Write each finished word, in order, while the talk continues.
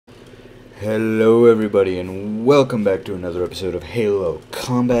Hello everybody and welcome back to another episode of Halo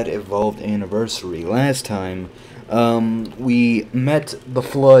Combat Evolved Anniversary. Last time, we met the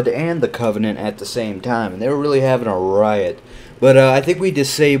Flood and the Covenant at the same time, and they were really having a riot. But I think we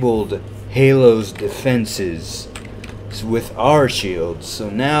disabled Halo's defenses with our shields, so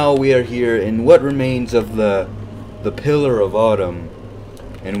now we are here in what remains of the Pillar of Autumn,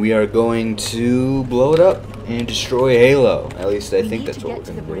 and we are going to blow it up and destroy Halo. At least I think that's what we're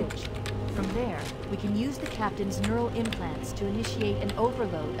going to do. From there, we can use the captain's neural implants to initiate an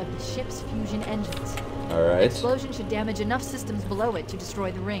overload of the ship's fusion engines. Alright. The explosion should damage enough systems below it to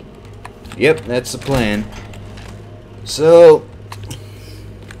destroy the ring. Yep, that's the plan. So,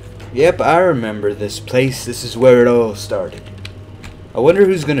 yep, I remember this place. This is where it all started. I wonder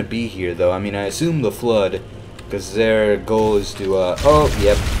who's gonna be here, though. I mean, I assume the Flood, because their goal is to, oh,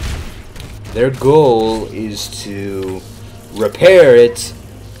 yep. Their goal is to repair it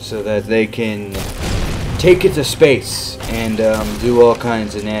so that they can take it to space and do all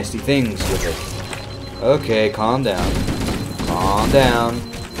kinds of nasty things with it. Okay, calm down. Calm down.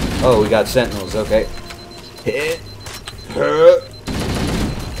 Oh, we got sentinels, okay.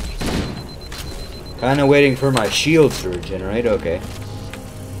 Kinda waiting for my shields to regenerate, okay.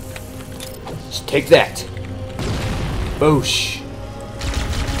 Just take that. Boosh.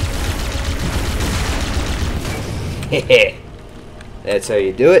 Heh. That's how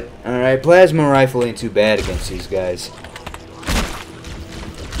you do it. Alright, plasma rifle ain't too bad against these guys.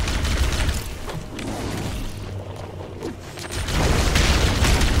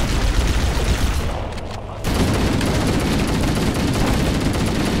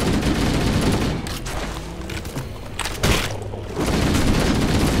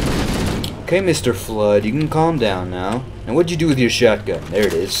 Okay, Mr. Flood, you can calm down now. And what'd you do with your shotgun? There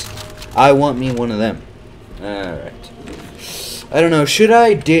it is. I want me one of them. Alright. I don't know, should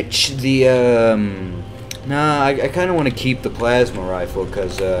I ditch the, Nah, I kind of want to keep the plasma rifle,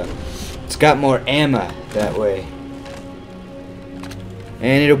 because, it's got more ammo that way.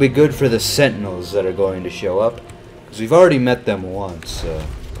 And it'll be good for the sentinels that are going to show up, because we've already met them once, so...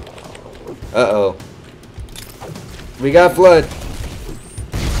 Uh-oh. We got Flood!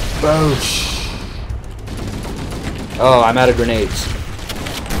 Boosh! Oh, I'm out of grenades.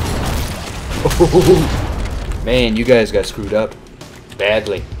 Man, you guys got screwed up.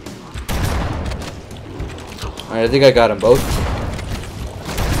 Badly. Alright, I think I got them both.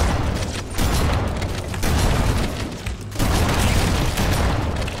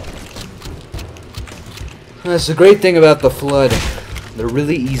 That's the great thing about the Flood. They're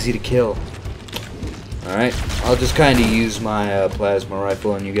really easy to kill. Alright, I'll just kind of use my plasma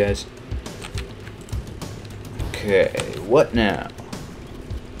rifle on you guys. Okay, what now?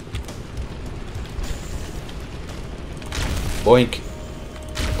 Boink.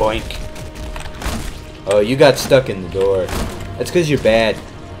 Boink. Oh, you got stuck in the door. That's because you're bad.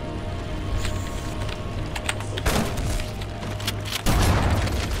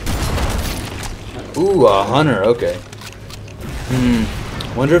 Ooh, a hunter, okay.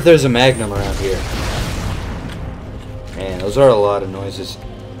 Wonder if there's a magnum around here. Man, those are a lot of noises.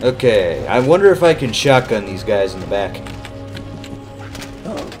 Okay, I wonder if I can shotgun these guys in the back.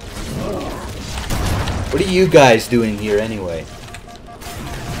 What are you guys doing here anyway?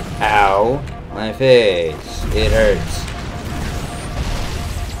 Ow. My face. It hurts.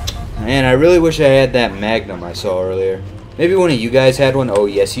 Man, I really wish I had that magnum I saw earlier. Maybe one of you guys had one? Oh,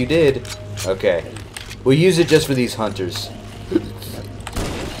 yes you did. Okay. We'll use it just for these hunters.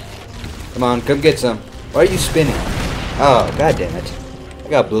 Come on, come get some. Why are you spinning? Oh, god damn it. I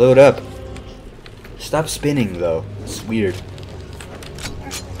got blowed up. Stop spinning, though. It's weird.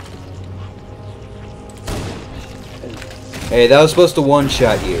 Hey, that was supposed to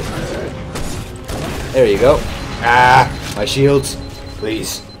one-shot you. There you go. Ah! My shields.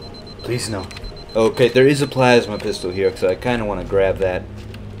 Please. Please, no. Okay, there is a plasma pistol here, so I kind of want to grab that.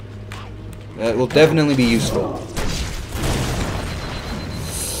 That will definitely be useful.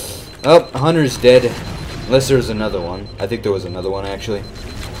 Oh, Hunter's dead. Unless there's another one. I think there was another one, actually.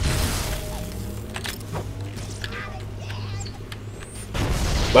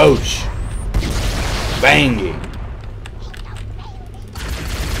 Boosh! Bangy!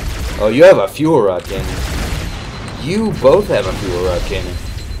 Oh, you have a fuel rod cannon. You both have a fuel rod cannon.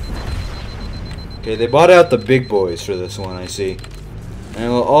 Okay, they bought out the big boys for this one, I see.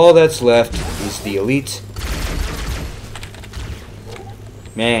 And all that's left is the elite.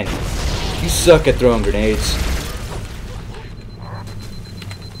 Man, you suck at throwing grenades.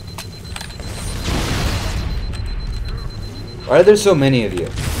 Why are there so many of you?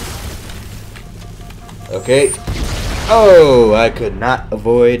 Okay. Oh, I could not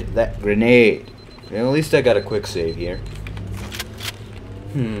avoid that grenade. Well, at least I got a quick save here.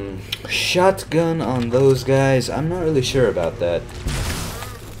 Shotgun on those guys. I'm not really sure about that.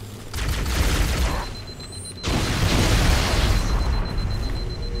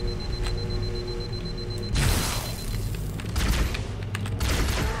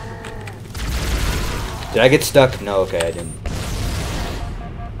 Did I get stuck? No, okay, I didn't.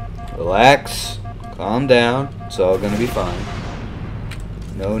 Relax. Calm down. It's all gonna be fine.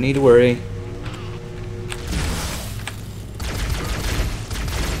 No need to worry.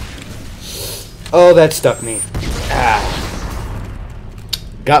 Oh, that stuck me. Ah.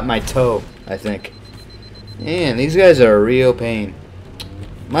 Got my toe, I think. Man, these guys are a real pain.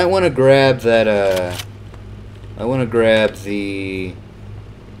 Might want to grab that, I want to grab the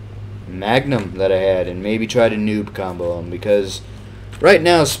Magnum that I had and maybe try to noob combo them, because right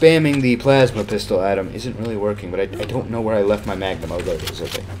now spamming the plasma pistol at him isn't really working, but I don't know where I left my Magnum. Oh, there it is.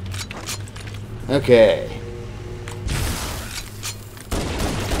 Okay. Okay.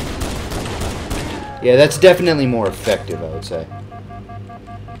 Yeah, that's definitely more effective, I would say.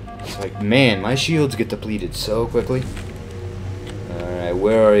 It's like, man, my shields get depleted so quickly. Alright,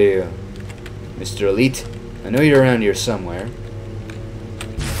 where are you? Mr. Elite? I know you're around here somewhere.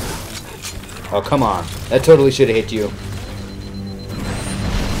 Oh, come on. That totally should have hit you.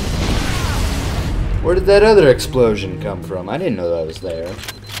 Where did that other explosion come from? I didn't know that was there.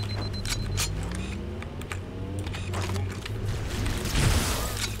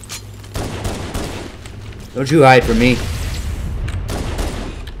 Don't you hide from me.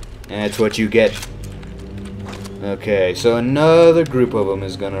 That's what you get. Okay, so another group of them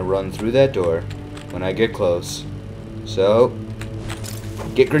is gonna run through that door when I get close. So,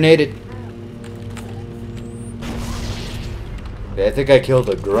 get grenaded. Okay, I think I killed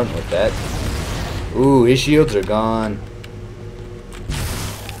a grunt with that. Ooh, his shields are gone.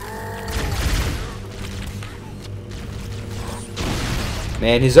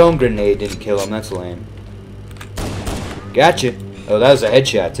 Man, his own grenade didn't kill him. That's lame. Gotcha. Oh, that was a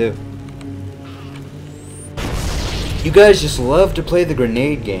headshot, too. You guys just love to play the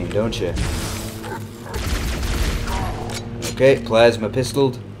grenade game, don't you? Okay, plasma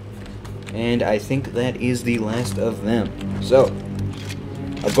pistoled. And I think that is the last of them. So,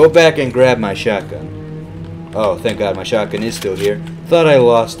 I'll go back and grab my shotgun. Oh, thank God my shotgun is still here. Thought I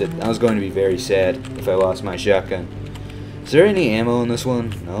lost it. I was going to be very sad if I lost my shotgun. Is there any ammo in this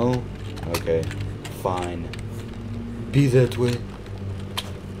one? No? Okay, fine. Be that way.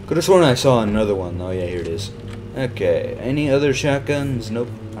 Could have sworn I saw another one. Oh yeah, here it is. Okay, any other shotguns? Nope.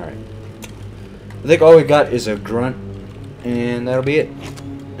 Alright. I think all we got is a grunt, and that'll be it.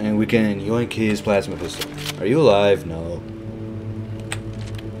 And we can yoink his plasma pistol. Are you alive? No.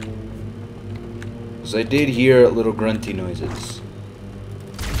 Because I did hear little grunty noises.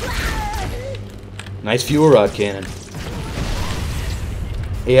 Nice fuel rod cannon.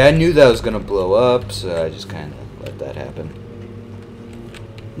 Yeah, I knew that was going to blow up, so I just kind of let that happen.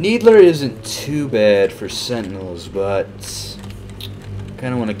 Needler isn't too bad for sentinels, but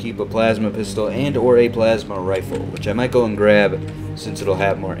kind of want to keep a plasma pistol and or a plasma rifle, which I might go and grab since it'll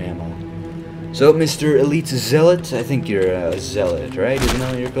have more ammo. So, Mr. Elite Zealot, I think you're a zealot, right? Isn't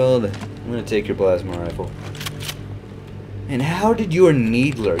that what you're called? I'm going to take your plasma rifle. And how did your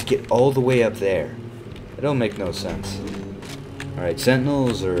Needler get all the way up there? That don't make no sense. Alright,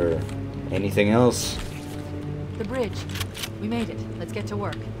 sentinels or anything else? The bridge. We made it. Let's get to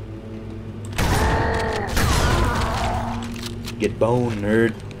work. Get bone,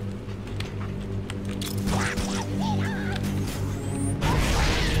 nerd.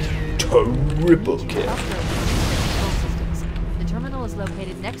 Triple kill. The terminal is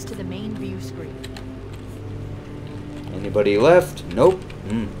located next to the main view screen. Anybody left? Nope.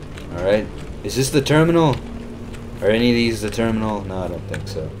 Alright. Is this the terminal? Are any of these the terminal? No, I don't think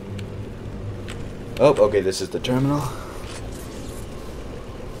so. Oh, okay, this is the terminal.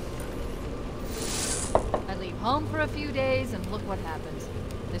 I leave home for a few days and look what happens.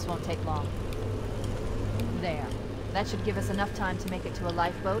 This won't take long. There. That should give us enough time to make it to a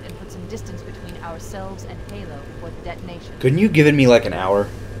lifeboat and put some distance between ourselves and Halo before the detonation. Couldn't you give me like an hour?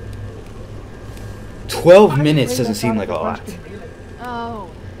 12 minutes doesn't seem like a lot. Oh,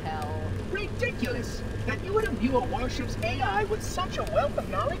 hell. Ridiculous! That you would imbue a warship's AI with such a wealth of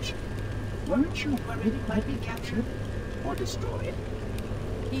knowledge? Weren't you worried it might be captured or destroyed?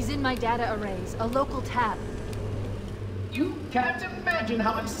 He's in my data arrays, a local tab. You can't imagine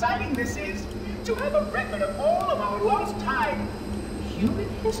how exciting this is to have a record of all of our lost time. Human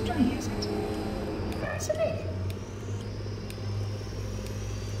history, is it? Fascinating.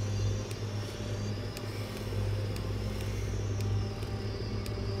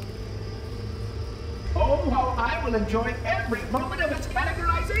 I will enjoy every moment of its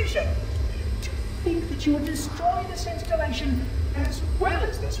categorization. To think that you would destroy this installation as well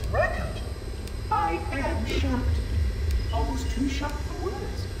as this record, I am shocked. Almost too shocked for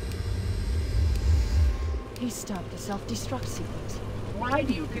words. He stopped the self-destruct sequence. Why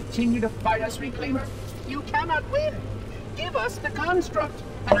do you continue to fight us, Reclaimer? You cannot win. Give us the construct,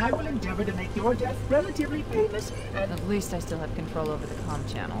 and I will endeavor to make your death relatively painless and... At least I still have control over the comm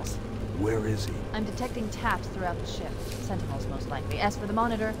channels. Where is he? I'm detecting taps throughout the ship. Sentinels, most likely. As for the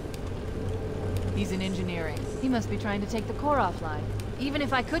monitor, he's in engineering. He must be trying to take the core offline. Even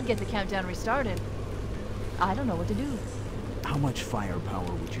if I could get the countdown restarted, I don't know what to do. How much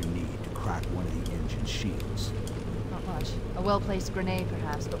firepower would you need to crack one of the engine shields? Not much. A well-placed grenade,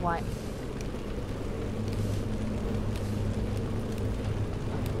 perhaps, but why?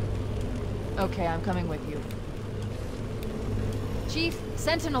 Okay, I'm coming with you. Chief,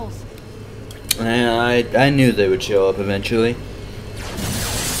 Sentinels! I knew they would show up eventually.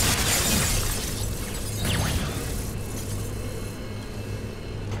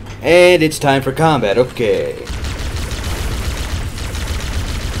 And it's time for combat, okay.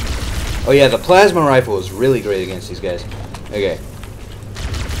 Oh yeah, the plasma rifle is really great against these guys. Okay.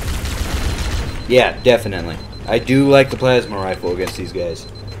 Yeah, definitely. I do like the plasma rifle against these guys.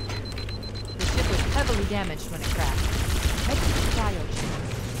 The ship was heavily damaged when it crashed. Head to the cryo chamber.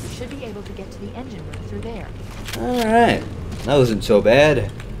 We should be able to get to the engine room through there. Alright. That wasn't so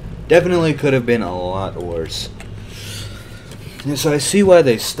bad. Definitely could have been a lot worse. Yeah, so I see why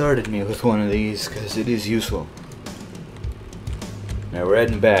they started me with one of these, because it is useful. Now we're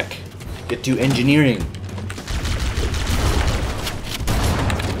heading back. Get to engineering.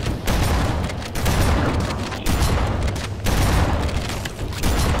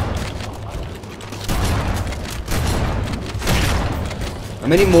 How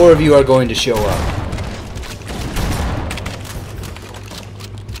many more of you are going to show up?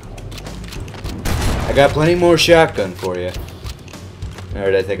 I got plenty more shotgun for you.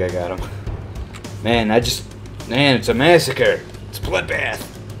 Alright, I think I got him. Man, it's a massacre. It's a bloodbath.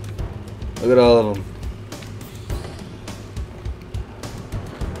 Look at all of them.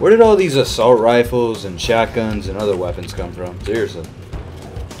 Where did all these assault rifles and shotguns and other weapons come from? Seriously.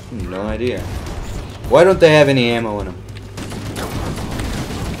 No idea. Why don't they have any ammo in them?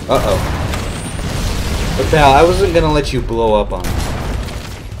 Uh-oh. But pal, I wasn't gonna let you blow up on them.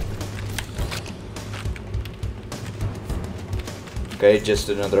 Okay, just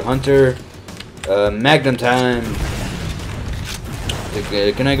another hunter. Magnum time.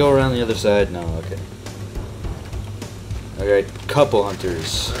 Okay, can I go around the other side? No, okay. Okay, couple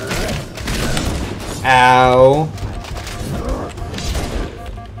hunters. Ow.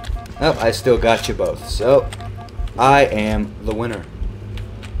 Oh, I still got you both. So, I am the winner.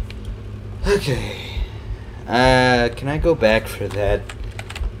 Okay. Can I go back for that?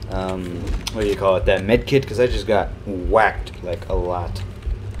 What do you call it? That med kit? Because I just got whacked like a lot.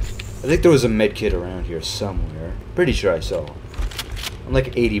 I think there was a med kit around here somewhere. Pretty sure I saw one. I'm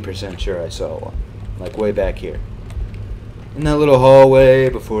like 80% sure I saw one. Like way back here. In that little hallway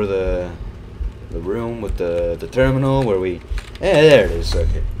before the room with the terminal where we... Yeah, there it is.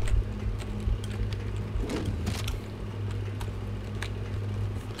 Okay.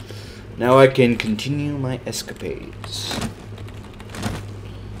 Now I can continue my escapades.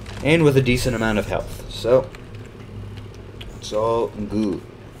 And with a decent amount of health. So, it's all good.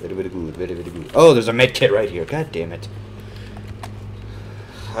 Very, very good. Very, very good. Oh, there's a med kit right here. God damn it.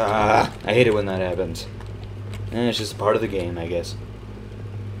 I hate it when that happens. It's just a part of the game, I guess.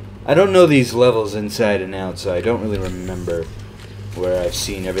 I don't know these levels inside and out, so I don't really remember where I've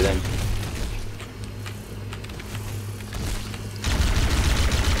seen everything.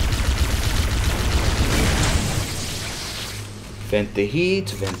 Vent the heat,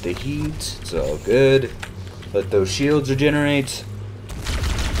 vent the heat. It's all good. Let those shields regenerate.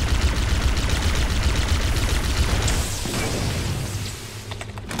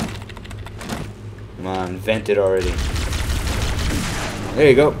 Come on, vent it already. There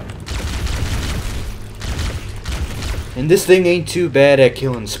you go. And this thing ain't too bad at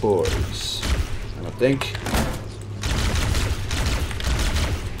killing spores, I don't think.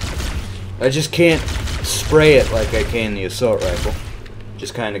 I just can't spray it like I can the assault rifle.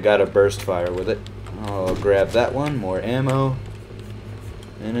 Just kind of gotta burst fire with it. I'll grab that one, more ammo.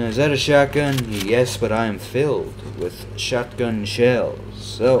 And is that a shotgun? Yes, but I am filled with shotgun shells.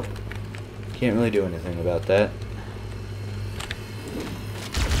 So, can't really do anything about that.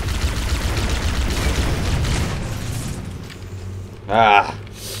 Ah,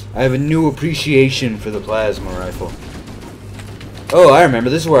 I have a new appreciation for the plasma rifle. Oh, I remember.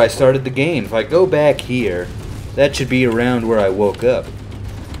 This is where I started the game. If I go back here, That should be around where I woke up.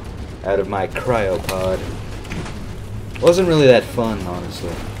 Out of my cryopod. Wasn't really that fun,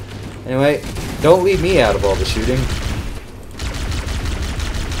 honestly. Anyway, don't leave me out of all the shooting.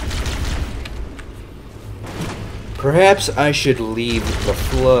 Perhaps I should leave the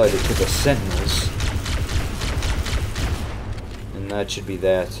flood to the sentinels. And that should be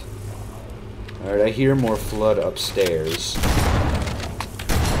that. Alright, I hear more flood upstairs.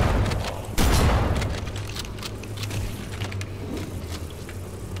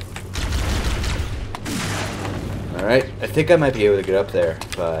 Alright, I think I might be able to get up there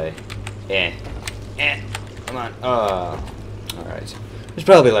by... Come on. Alright. There's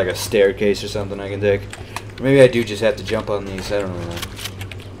probably like a staircase or something I can take. Or maybe I do just have to jump on these. I don't really know.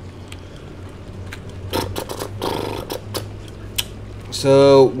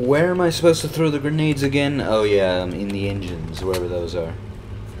 So, where am I supposed to throw the grenades again? Oh yeah, in the engines, wherever those are.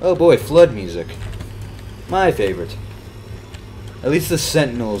 Oh boy, flood music. My favorite. At least the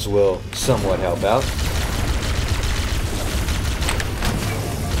sentinels will somewhat help out.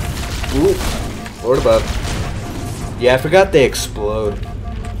 Ooh, Lord above. Yeah, I forgot they explode.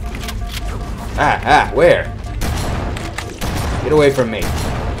 Where? Get away from me.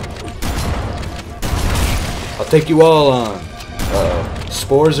 I'll take you all on. Uh-oh.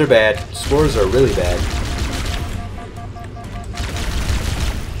 Spores are bad. Spores are really bad.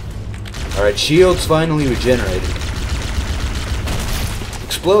 Alright, shields finally regenerated.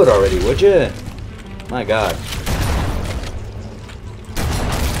 Explode already, would ya? My god.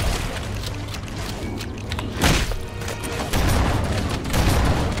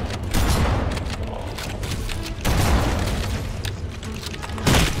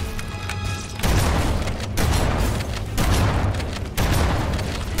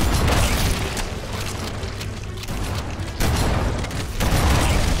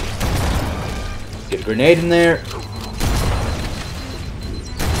 Get a grenade in there.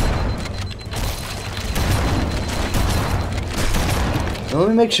 Now, let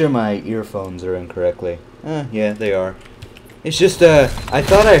me make sure my earphones are in correctly. Yeah, they are. It's just, I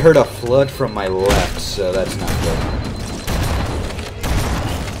thought I heard a flood from my left, so that's not good.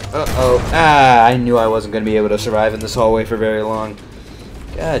 Uh-oh. I knew I wasn't going to be able to survive in this hallway for very long.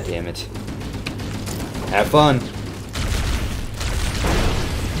 God damn it. Have fun.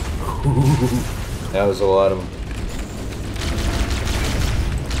 That was a lot of them.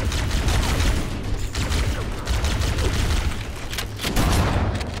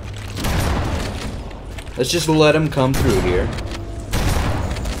 Let's just let them come through here.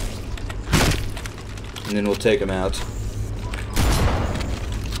 And then we'll take them out.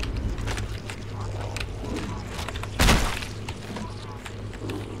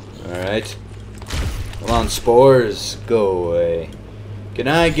 Alright. Come on, spores. Go away. Can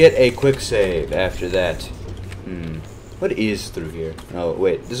I get a quick save after that? What is through here? Oh,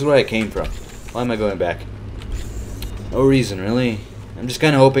 wait. This is where I came from. Why am I going back? No reason, really. I'm just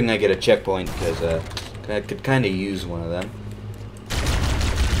kind of hoping I get a checkpoint because I could kind of use one of them.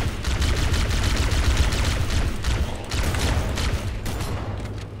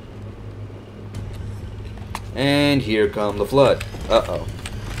 And here come the flood. Uh-oh.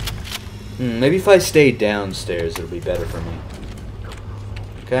 Maybe if I stay downstairs, it'll be better for me.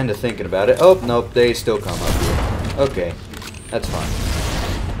 Kind of thinking about it. Oh, nope, they still come up here. Okay, that's fine.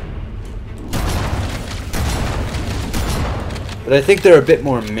 But I think they're a bit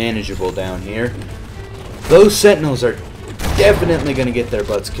more manageable down here. Those sentinels are definitely going to get their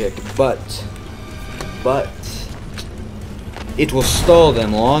butts kicked, but it will stall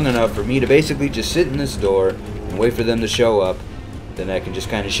them long enough for me to basically just sit in this door and wait for them to show up. Then I can just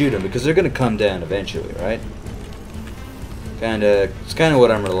kind of shoot them because they're going to come down eventually, right? It's kind of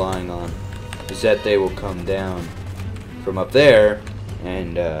what I'm relying on, is that they will come down from up there,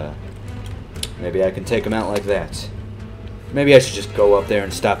 and maybe I can take them out like that. Maybe I should just go up there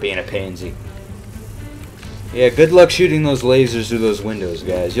and stop being a pansy. Yeah, good luck shooting those lasers through those windows,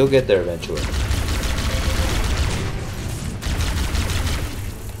 guys. You'll get there eventually.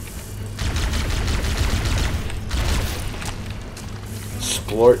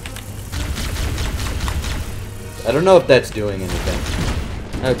 Splort. I don't know if that's doing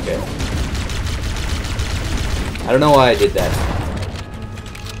anything. Okay. I don't know why I did that.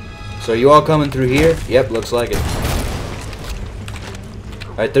 So are you all coming through here? Yep, looks like it.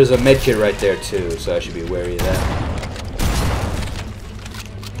 Alright, there's a medkit right there too, so I should be wary of that.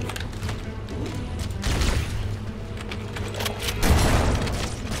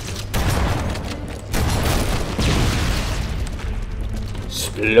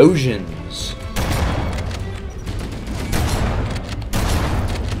 Explosions.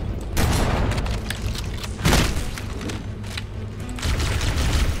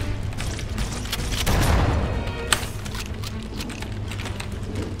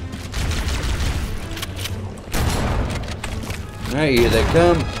 Alright, here they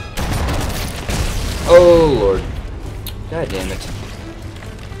come. Oh, Lord. God damn it.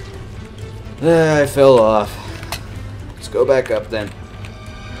 I fell off. Let's go back up then.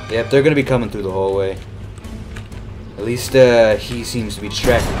 Yep, they're gonna be coming through the hallway. At least, he seems to be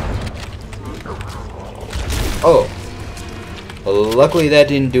distracted. Oh. Well, luckily that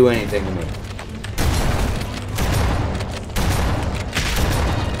didn't do anything to me.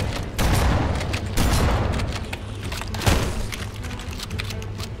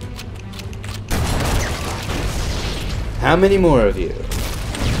 How many more of you?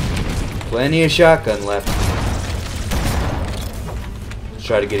 Plenty of shotgun left. Let's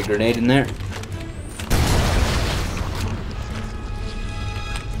try to get a grenade in there.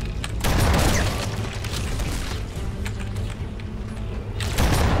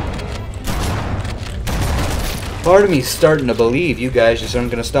 Part of me's starting to believe you guys just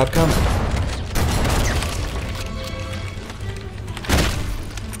aren't gonna stop coming.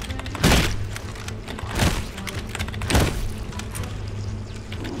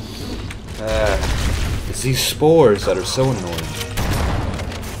 It's these spores that are so annoying.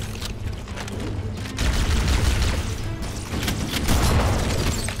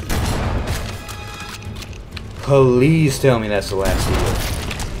 Please tell me that's the last deal.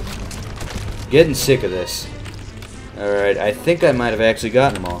 Getting sick of this. Alright, I think I might have actually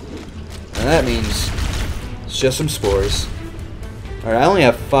gotten them all. And that means it's just some spores. Alright, I only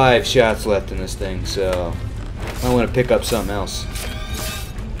have 5 shots left in this thing, so I want to pick up something else.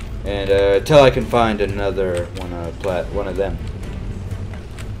 And until I can find another one of them.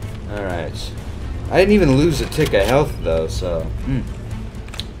 Alright. I didn't even lose a tick of health though, so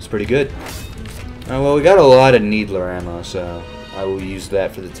it's pretty good. Well, we got a lot of needler ammo, so I will use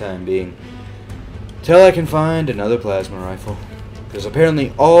that for the time being. Till I can find another plasma rifle. Because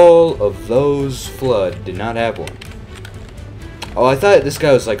apparently all of those Flood did not have one. Oh, I thought this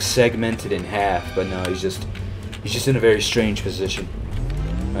guy was like segmented in half, but no, he's just in a very strange position.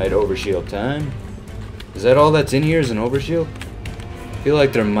 Alright, overshield time. Is that all that's in here is an overshield? I feel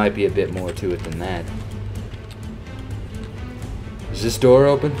like there might be a bit more to it than that. Is this door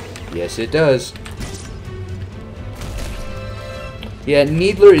open? Yes, it does. Yeah,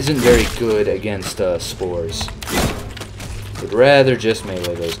 Needler isn't very good against spores. Would rather just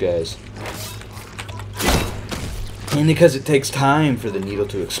melee those guys. And because it takes time for the needle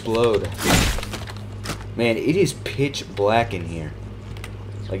to explode. Man, it is pitch black in here.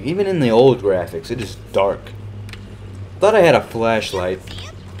 Like, even in the old graphics, it is dark. Thought I had a flashlight.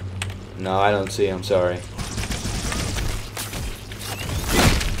 No, I don't see, I'm sorry.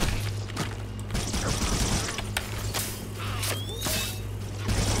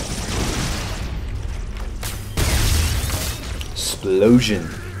 Explosion.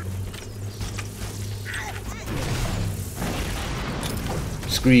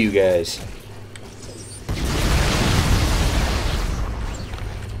 Screw you guys.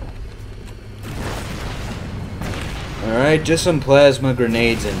 Alright, just some plasma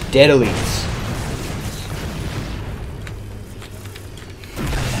grenades and dead elites.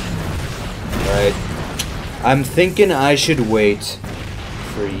 Alright. I'm thinking I should wait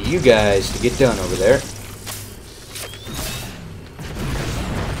for you guys to get done over there.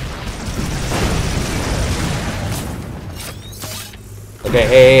 Okay,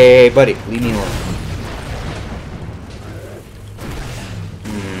 hey, buddy, leave me alone.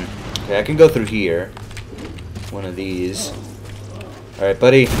 Okay, I can go through here. One of these. Alright,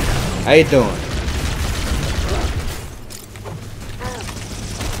 buddy. How you doing?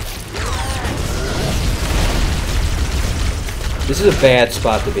 This is a bad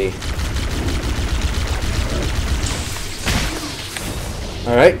spot to be.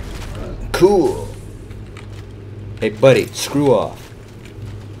 Alright. Cool. Hey, buddy, screw off.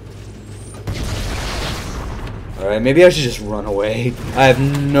 Alright, maybe I should just run away. I have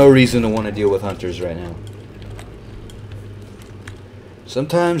no reason to want to deal with hunters right now.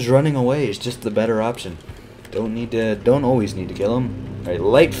 Sometimes running away is just the better option. Don't always need to kill them. Alright,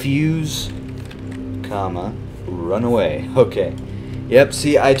 light fuse, comma, run away. Okay. Yep,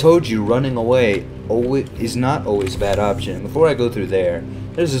 see, I told you running away is not always a bad option. Before I go through there,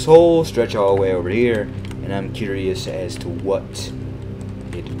 there's this whole stretch hallway over here, and I'm curious as to what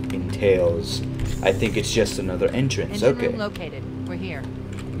it entails. I think it's just another entrance. Engine Okay. room located. We're here.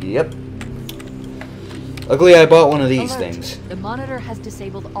 Yep. Luckily, I bought one of these Alert. things. The monitor has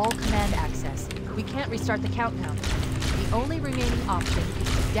disabled all command access. We can't restart the countdown. The only remaining option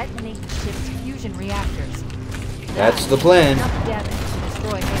is to detonate the ship's fusion reactors. That's the That plan. enough damage to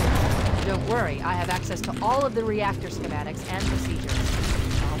destroy Halo. Don't worry, I have access to all of the reactor schematics and procedures.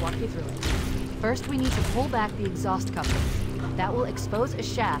 I'll walk you through it. First, we need to pull back the exhaust couplings. That will expose a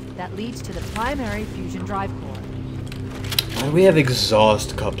shaft that leads to the primary fusion drive core. Why do we have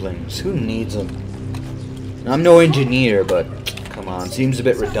exhaust couplings? Who needs them? I'm no engineer, but come on, seems a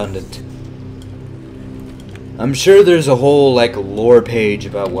bit redundant. I'm sure there's a whole, like, lore page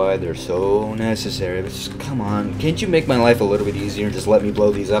about why they're so necessary, but just, come on, can't you make my life a little bit easier and just let me blow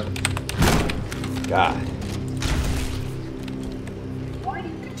these up? God. Why do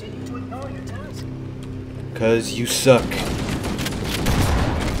you continue to ignore your task? 'Cause you suck.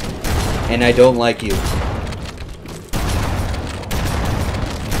 And I don't like you.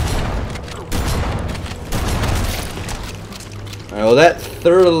 Alright, well that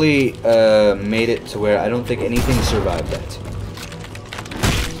thoroughly made it to where I don't think anything survived that.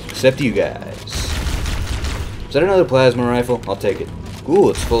 Except you guys. Is that another plasma rifle? I'll take it. Ooh,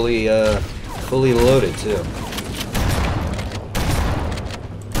 it's fully loaded too.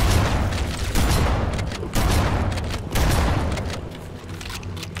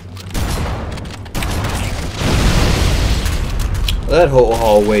 That whole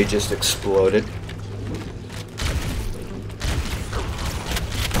hallway just exploded.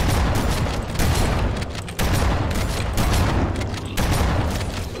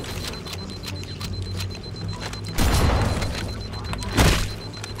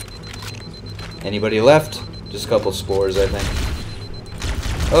 Anybody left? Just a couple spores, I think.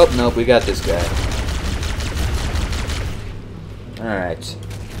 Oh, nope, we got this guy. Alright.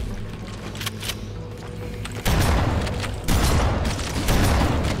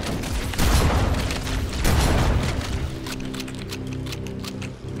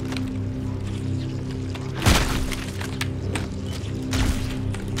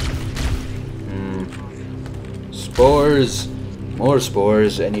 Spores, more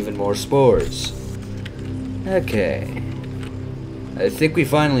spores, and even more spores. Okay. I think we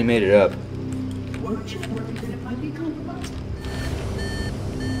finally made it up. Weren't you worried that it might be compromised?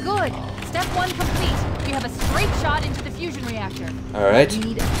 Good! Step 1 complete. We have a straight shot into the fusion reactor. Alright. We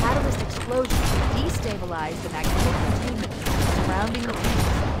need a catalyst explosion to destabilize the magnetic containment surrounding the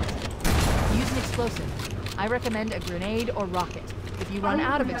fusion cells. Use an explosive. I recommend a grenade or rocket. If you run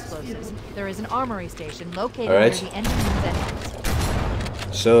out of explosives, there is an armory station located near Alright. the engine room's entrance.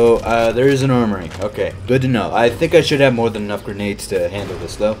 So, there is an armory. Okay, good to know. I think I should have more than enough grenades to handle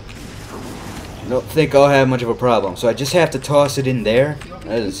this, though. I don't think I'll have much of a problem. So I just have to toss it in there? That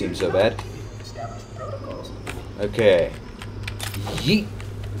doesn't seem so bad. Established protocols. Okay. Yeet.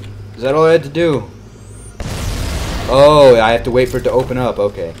 Is that all I had to do? Oh, I have to wait for it to open up.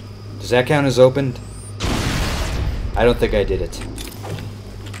 Okay. Does that count as opened? I don't think I did it.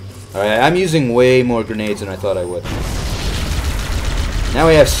 Alright, I'm using way more grenades than I thought I would. Now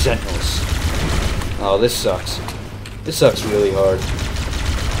we have sentinels. Oh, this sucks. This sucks really hard.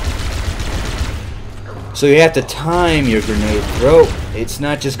 So you have to time your grenade throw. It's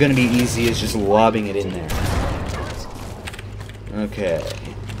not just going to be easy as just lobbing it in there. Okay.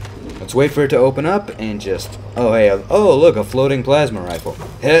 Let's wait for it to open up and just... Oh, hey. Oh, look, a floating plasma rifle.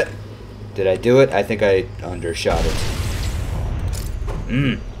 Hit. Did I do it? I think I undershot it.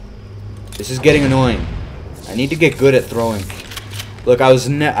 This is getting annoying. I need to get good at throwing. Look,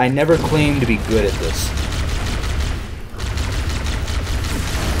 I never claimed to be good at this.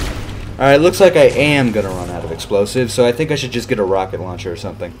 Alright, looks like I am gonna run out of explosives, so I think I should just get a rocket launcher or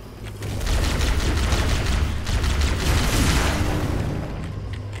something.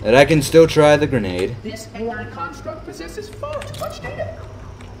 And I can still try the grenade. This AI construct possesses far too much data.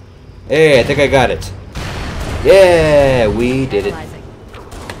 Hey, I think I got it. Yeah, we did it. Analyzing.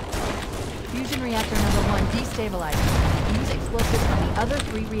 Fusion reactor number 1 destabilizing. Use explosives on the other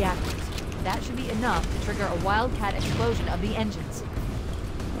 3 reactors. That should be enough to trigger a wildcat explosion of the engines.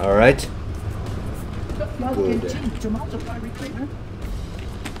 Alright. The flood Good. continues to multiply, Reclaimer.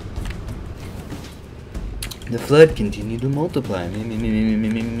 The flood continued to multiply.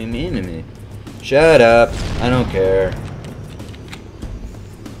 Me. Shut up. I don't care.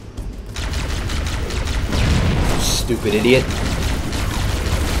 Stupid idiot.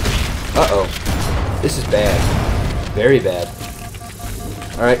 Uh-oh. This is bad. Very bad.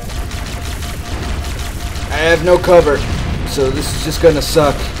 Alright. I have no cover, so this is just gonna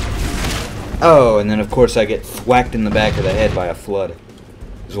suck. Oh, and then of course I get whacked in the back of the head by a flood.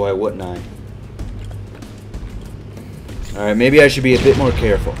 That's why wouldn't I? Alright, maybe I should be a bit more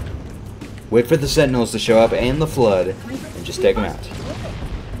careful. Wait for the sentinels to show up and the flood, and just take them out.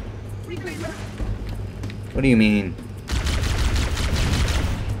 Reclaimer. What do you mean?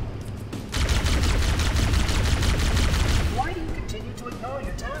 Why do you continue to ignore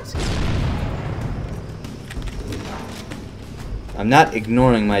your task? I'm not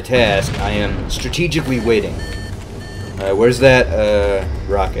ignoring my task, I am strategically waiting. Alright, where's that,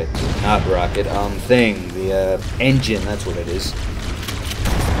 rocket? Not rocket, thing. The, engine, that's what it is.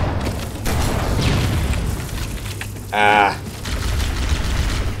 Ah.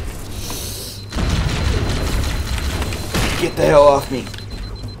 Get the hell off me.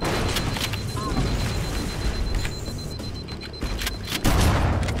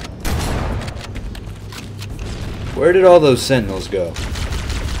 Where did all those sentinels go?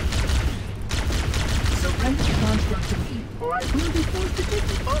 Surrender the construct to me, or I will be forced to take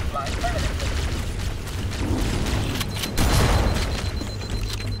you offline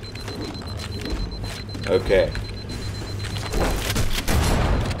permanently. Okay.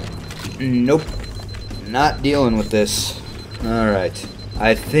 Nope. Not dealing with this. Alright.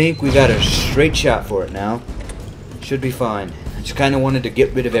 I think we got a straight shot for it now. Should be fine. I just kind of wanted to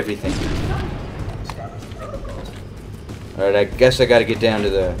get rid of everything. Alright, I guess I gotta get down to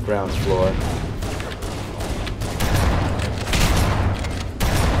the ground floor.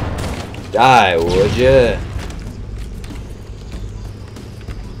 Die, would ya?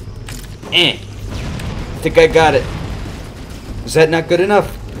 I think I got it. Is that not good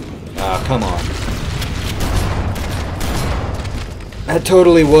enough? Ah, come on. That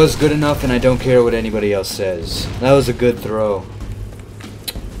totally was good enough, and I don't care what anybody else says. That was a good throw.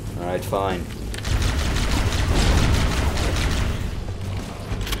 Alright, fine.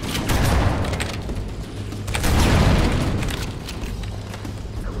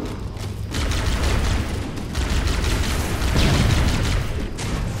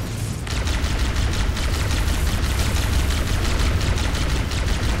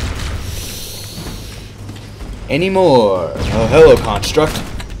 Any more? Oh, hello, Construct.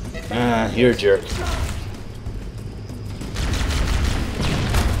 You're a jerk.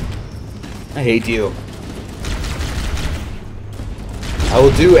 I hate you. I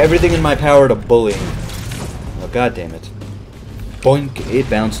will do everything in my power to bully him. Oh, god damn it. Boink, it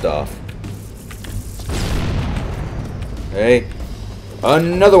bounced off. Hey.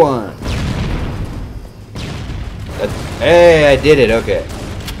 Another one! Hey, I did it, okay.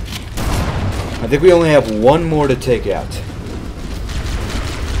 I think we only have one more to take out.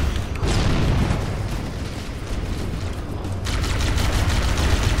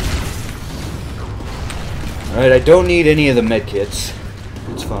 Alright, I don't need any of the medkits.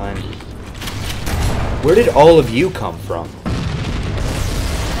 It's fine. Where did all of you come from?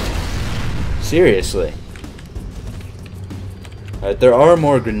 Seriously. Alright, there are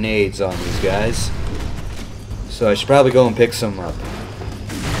more grenades on these guys. So I should probably go and pick some up.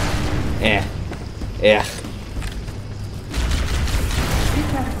 Yeah.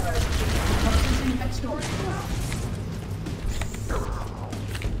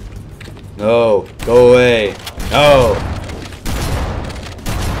 No, go away. No.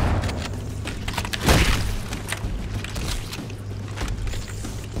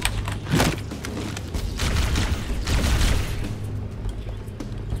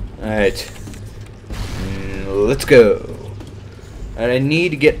 Alright. Let's go. And I need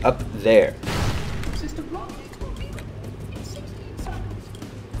to get up there.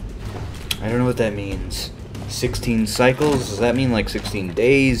 I don't know what that means. 16 cycles? Does that mean like 16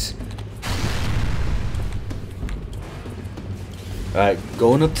 days? Alright,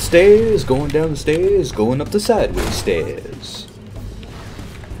 going up the stairs, going down the stairs, going up the sideways stairs.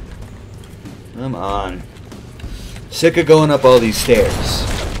 Come on. Sick of going up all these stairs.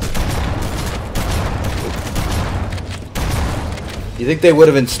 You think they would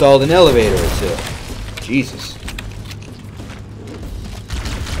have installed an elevator or two? Jesus.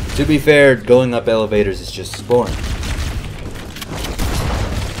 To be fair, going up elevators is just as boring.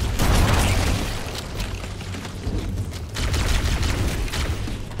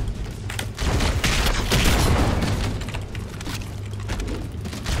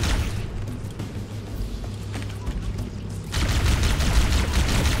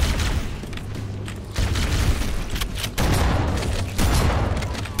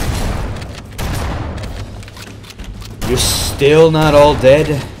 You're still not all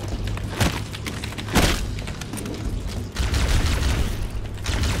dead?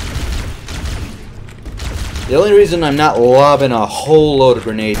 The only reason I'm not lobbing a whole load of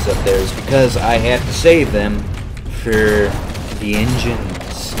grenades up there is because I have to save them for the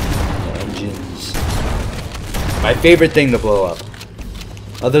engines. My favorite thing to blow up.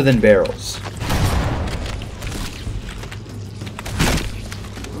 Other than barrels.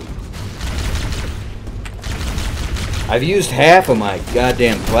 I've used half of my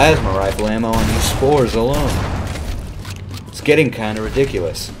goddamn plasma rifle ammo on these spores alone. It's getting kind of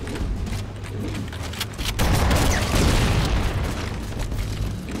ridiculous.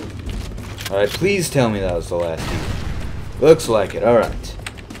 Alright, please tell me that was the last dude. Looks like it. Alright.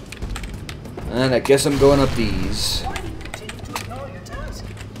 And I guess I'm going up these. Why do you continue to ignore your task?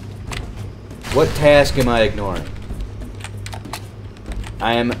 What task am I ignoring?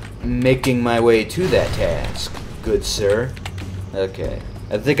 I am making my way to that task, good sir. Okay.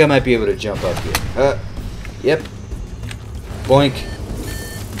 I think I might be able to jump up here. Yep. Boink.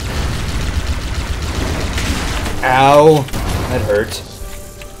 Ow. That hurt.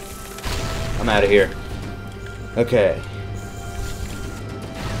 I'm out of here. Okay.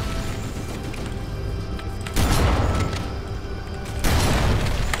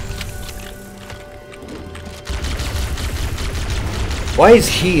 Why is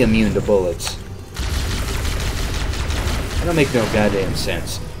he immune to bullets? That don't make no goddamn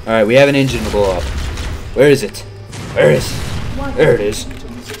sense. Alright, we have an engine to blow up. Where is it? Where is it? There it is.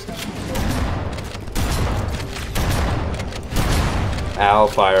 Ow,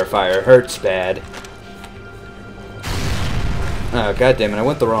 fire, fire. Hurts bad. Oh, goddammit, I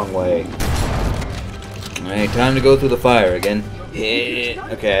went the wrong way. Alright, time to go through the fire again.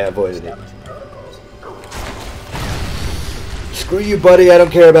 Okay, I avoided it. Screw you, buddy. I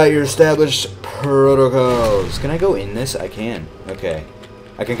don't care about your established protocols. Can I go in this? I can. Okay.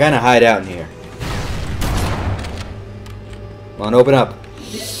 I can kind of hide out in here. Come on, open up.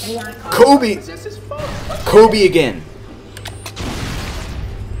 Kobe! Kobe again.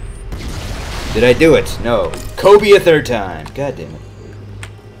 Did I do it? No. Kobe a third time. God damn it.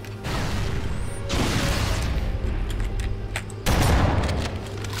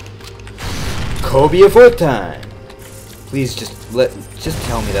 Kobe a fourth time. Please just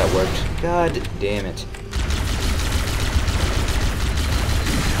tell me that worked. God damn it.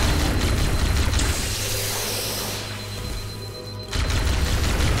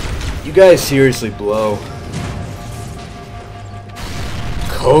 You guys seriously blow.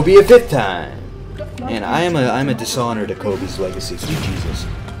 Kobe a fifth time. Man, I'm a dishonor to Kobe's legacy. Sweet Jesus.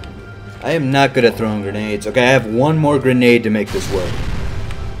 I am not good at throwing grenades. Okay, I have one more grenade to make this work.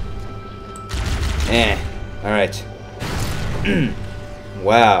 Alright.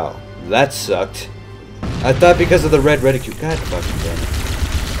 Wow, that sucked. I thought because of the red reticule. God fucking damn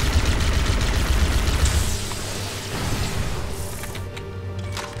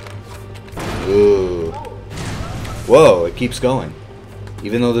it. Ooh. Whoa, it keeps going.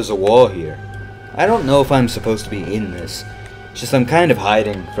 Even though there's a wall here. I don't know if I'm supposed to be in this. It's just I'm kind of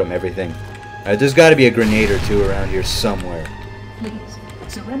hiding from everything. There's got to be a grenade or two around here somewhere. Please,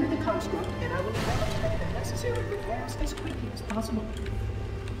 surrender the construct and I will make the necessary repairs as quickly as possible.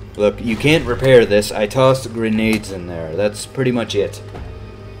 Look, you can't repair this. I tossed grenades in there. That's pretty much it.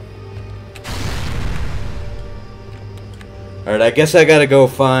 Alright, I guess I gotta go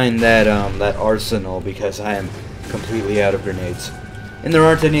find that that arsenal because I am completely out of grenades. And there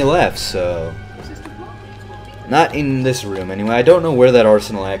aren't any left, so... Not in this room, anyway. I don't know where that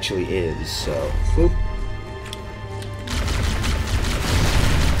arsenal actually is, so... Boop.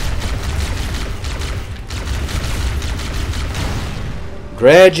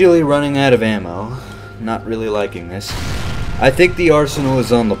 Gradually running out of ammo. Not really liking this. I think the arsenal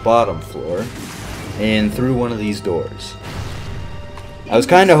is on the bottom floor. And through one of these doors. I was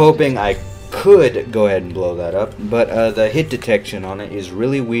kind of hoping I could go ahead and blow that up, but the hit detection on it is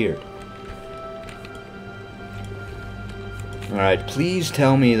really weird. Alright, please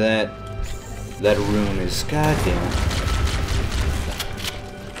tell me that that room is... God damn it.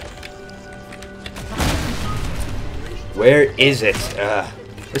 Where is it?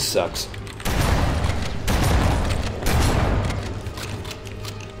 This sucks.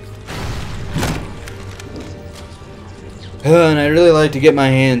 And I'd really like to get my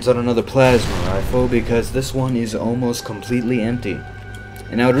hands on another plasma rifle because this one is almost completely empty.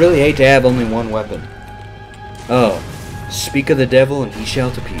 And I would really hate to have only one weapon. Oh, speak of the devil and he shall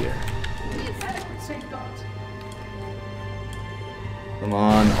appear. Come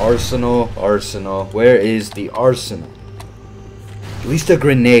on, arsenal, arsenal. Where is the arsenal? At least a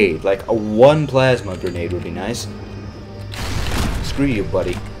grenade, like a one plasma grenade would be nice. Screw you,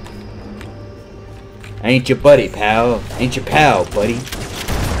 buddy. I ain't your buddy, pal. Ain't your pal, buddy.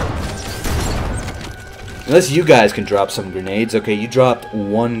 Unless you guys can drop some grenades. Okay, you dropped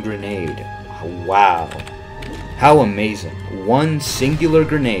one grenade. Wow. How amazing. One singular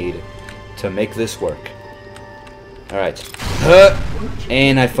grenade to make this work. Alright.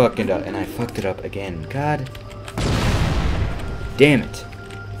 And I fucked it up. And I fucked it up again. God. Damn it.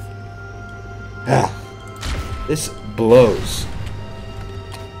 This blows.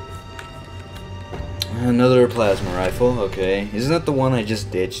 Another plasma rifle, okay. Isn't that the one I just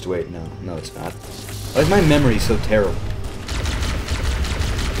ditched? Wait, no. No, it's not. Why is my memory so terrible?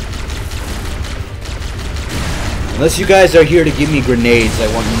 Unless you guys are here to give me grenades, I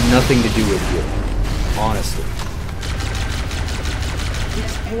want nothing to do with you. Honestly.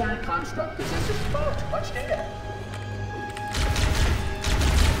 This AI construct possesses far too much data.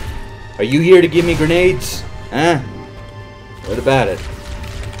 Are you here to give me grenades? Huh? What about it?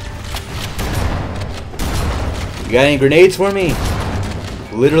 You got any grenades for me?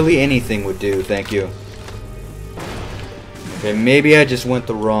 Literally anything would do, thank you. Okay, maybe I just went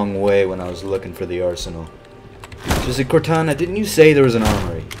the wrong way when I was looking for the arsenal. Just like Cortana, didn't you say there was an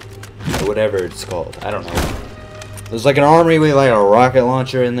armory? Or whatever it's called. I don't know. There's like an armory with like a rocket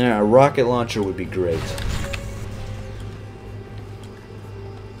launcher in there. A rocket launcher would be great.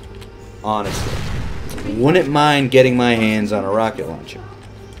 Honestly. Wouldn't mind getting my hands on a rocket launcher.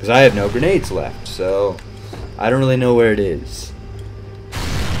 Because I have no grenades left, so I don't really know where it is.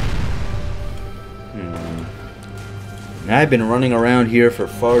 I've been running around here for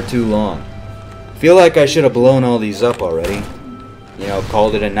far too long. Feel like I should have blown all these up already. You know,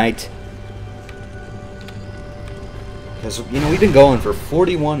 called it a night. Because, you know, we've been going for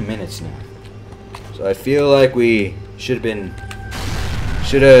 41 minutes now. So I feel like we should have been...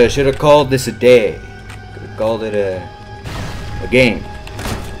 Should have called this a day. Could have called it a game.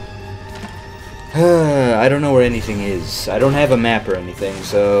 I don't know where anything is. I don't have a map or anything,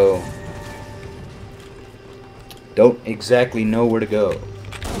 so... Don't exactly know where to go.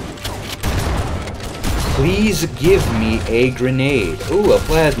 Please give me a grenade. Ooh, a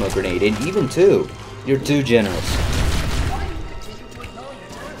plasma grenade, and even two. You're too generous.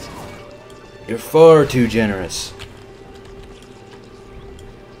 You're far too generous.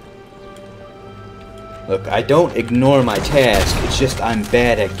 Look, I don't ignore my task, it's just I'm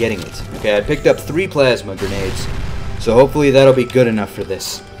bad at getting it. Okay, I picked up 3 plasma grenades, so hopefully that'll be good enough for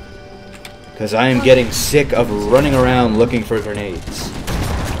this. Because I am getting sick of running around looking for grenades.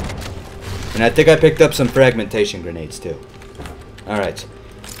 And I think I picked up some fragmentation grenades too. Alright.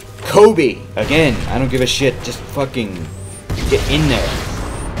 Kobe! Again, I don't give a shit, just fucking get in there.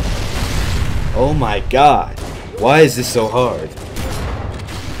 Oh my god. Why is this so hard?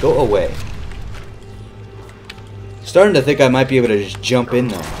 Go away. Starting to think I might be able to just jump in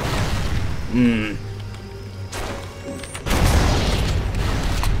there.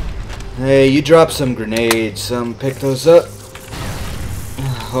 Hey, you dropped some grenades. Pick those up.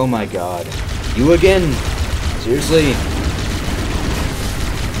 Oh my god. You again? Seriously?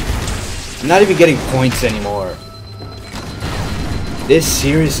 I'm not even getting points anymore. This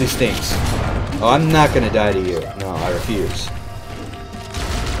seriously stinks. Oh, I'm not gonna die to you. No, I refuse.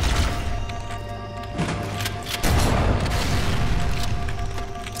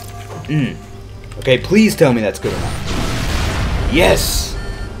 Okay, please tell me that's good enough. Yes!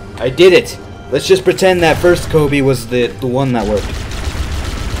 I did it! Let's just pretend that first Kobe was the one that worked.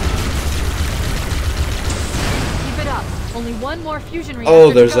 Keep it up. Only one more fusion reactor.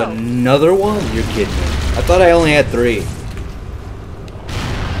 Oh, there's another one? You're kidding me. I thought I only had 3.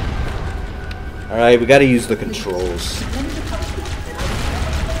 Alright, we gotta use the controls.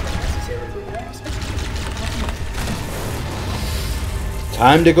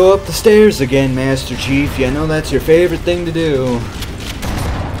 Time to go up the stairs again, Master Chief. Yeah, I know that's your favorite thing to do.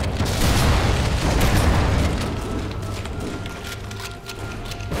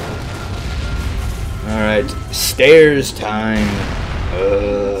 Alright, stairs time.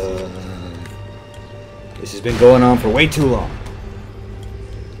 This has been going on for way too long.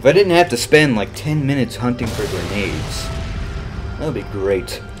 If I didn't have to spend like 10 minutes hunting for grenades, that would be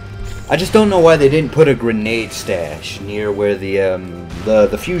great. I just don't know why they didn't put a grenade stash near where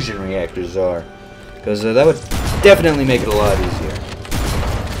the fusion reactors are, because that would definitely make it a lot easier.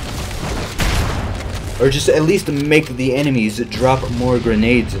 Or just at least make the enemies drop more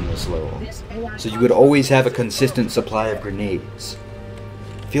grenades in this level, so you would always have a consistent supply of grenades.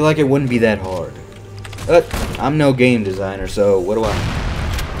 I feel like it wouldn't be that hard. But I'm no game designer, so what do I know?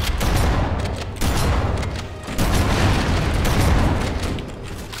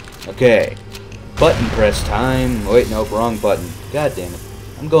 Okay, button press time. Wait, nope, wrong button. God damn it.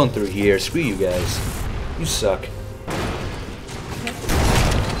 I'm going through here. Screw you guys. You suck.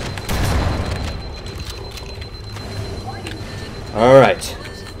 Alright.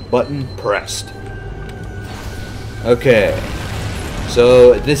 Button pressed. Okay.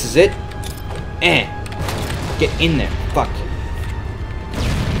 So, this is it. Get in there. Fuck.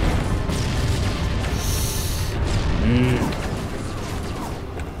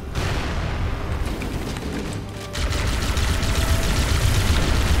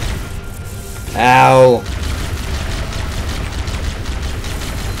 Ow.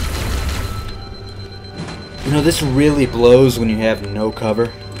 You know, this really blows when you have no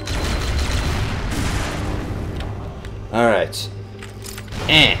cover.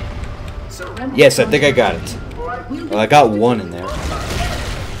 Alright. Yes, I think I got it. Well, I got one in there.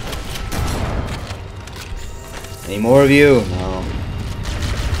 Any more of you? No.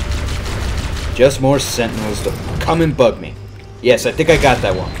 Just more sentinels to come and bug me. Yes, I think I got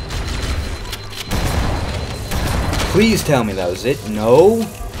that one. Please tell me that was it. No?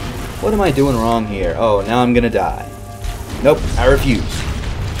 What am I doing wrong here? Oh, now I'm gonna die. Nope, I refuse.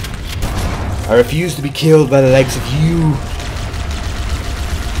 I refuse to be killed by the likes of you.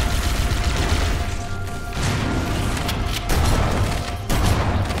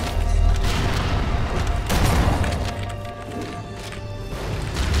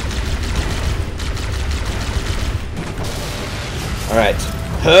 Alright.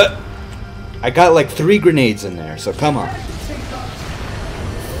 Huh. I got like 3 grenades in there, so come on.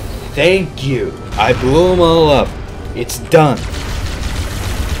 Thank you. I blew them all up. It's done.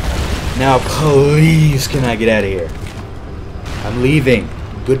 Now please can I get out of here? I'm leaving.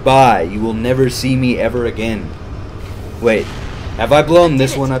 Goodbye. You will never see me ever again. Wait. Have I blown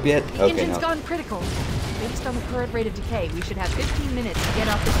this one up yet? The Okay, engine's no. gone critical. Based on the current rate of decay, we should have 15 minutes to get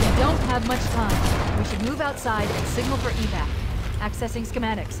off this. We don't have much time. We should move outside and signal for evac. Accessing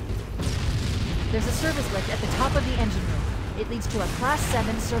schematics. There's a service lift at the top of the engine room. It leads to a Class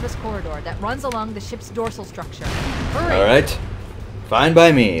 7 service corridor that runs along the ship's dorsal structure. Hurry! Alright. Fine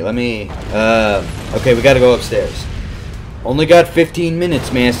by me. Let me... Okay, we gotta go upstairs. Only got 15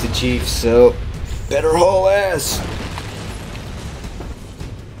 minutes, Master Chief, so... better haul ass!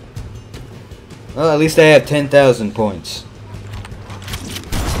 Well, at least I have 10,000 points.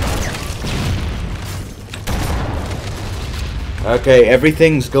 Okay,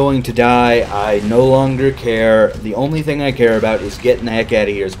 everything's going to die. I no longer care. The only thing I care about is getting the heck out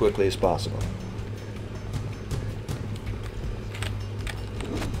of here as quickly as possible.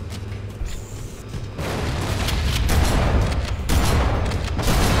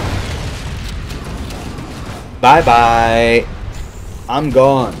 Bye-bye. I'm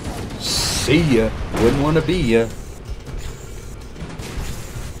gone. See ya. Wouldn't want to be ya.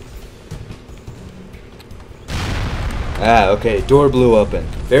 Ah, okay, door blew open.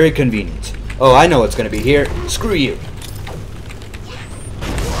 Very convenient. Oh, I know what's gonna be here. Screw you.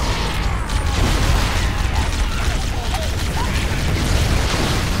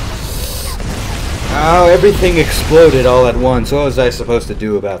 Oh, everything exploded all at once. What was I supposed to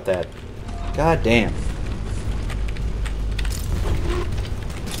do about that? God damn.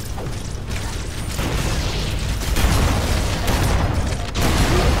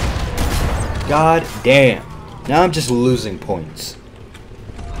 God damn. Now I'm just losing points.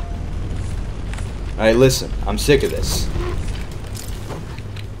 Alright, listen. I'm sick of this.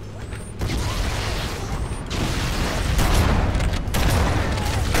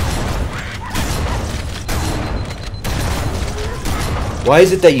 Why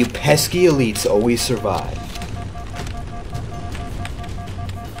is it that you pesky elites always survive?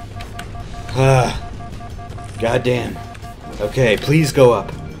 God damn. Okay, please go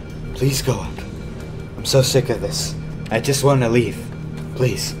up. Please go up. I'm so sick of this. I just want to leave.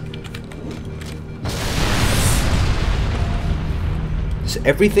 Please. Does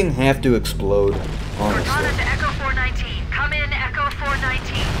everything have to explode? Honestly. Cortana to Echo 419. Come in, Echo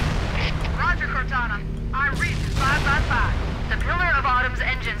 419. Roger, Cortana. I read 555. The Pillar of Autumn's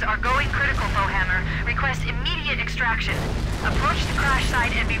engines are going critical, Foehammer. Request immediate extraction. Approach the crash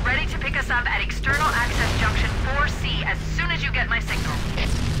site and be ready to pick us up at External Access Junction 4C as soon as you get my signal.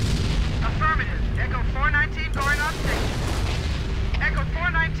 Affirmative. Echo 419 going on station. Echo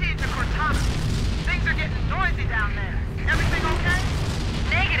 419 to Cortana. Things are getting noisy down there. Everything okay?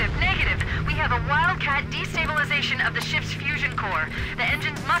 Negative. We have a Wildcat destabilization of the ship's fusion core. The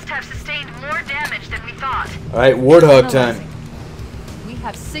engines must have sustained more damage than we thought. Alright, Warthog time. We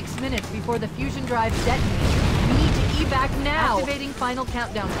have 6 minutes before the fusion drive detonates. We need to evac now. Activating final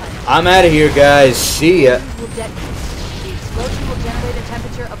countdown timer. I'm out of here, guys. See ya. Will detonate. The explosion will generate a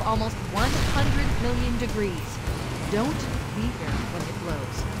temperature of almost 100 million degrees. Don't be here when it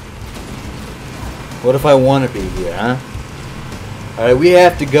blows. What if I want to be here, huh? Alright, we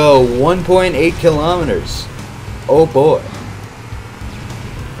have to go 1.8 kilometers. Oh boy.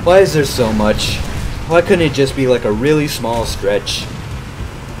 Why is there so much? Why couldn't it just be like a really small stretch?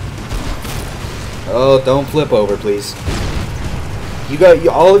 Oh, don't flip over, please.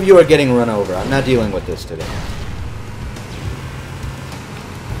 All of you are getting run over. I'm not dealing with this today.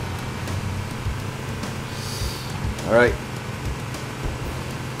 Alright.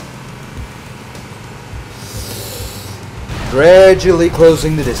 Gradually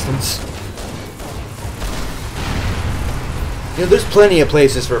closing the distance. You know, there's plenty of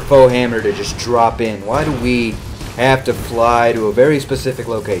places for Foehammer to just drop in. Why do we have to fly to a very specific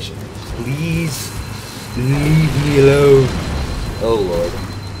location. Please leave me alone. Oh lord.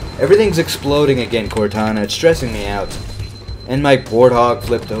 Everything's exploding again, Cortana. It's stressing me out. And my Warthog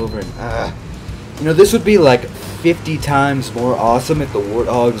flipped over and you know, this would be like 50 times more awesome if the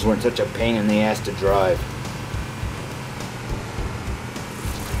Warthogs weren't such a pain in the ass to drive.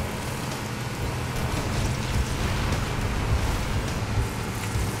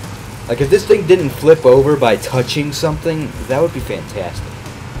 Like, if this thing didn't flip over by touching something, that would be fantastic.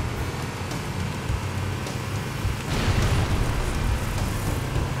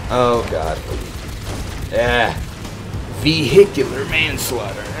 Oh, God. Yeah. Vehicular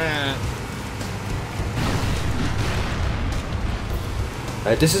manslaughter.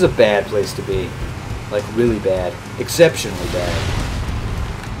 Alright, this is a bad place to be. Like, really bad. Exceptionally bad.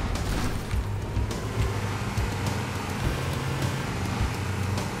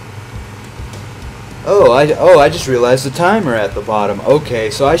 Oh, I just realized the timer at the bottom.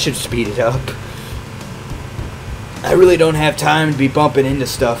 Okay, so I should speed it up. I really don't have time to be bumping into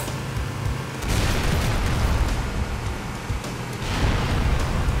stuff.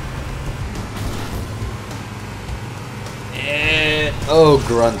 Oh,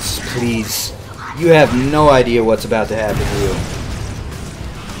 grunts, please. You have no idea what's about to happen to you.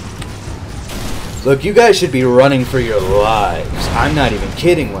 Look, you guys should be running for your lives. I'm not even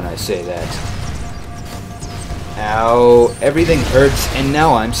kidding when I say that. Ow, everything hurts, and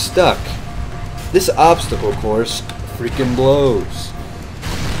now I'm stuck. This obstacle course freaking blows.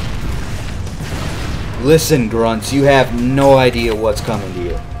 Listen, grunts, you have no idea what's coming to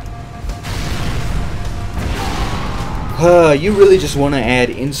you. You really just want to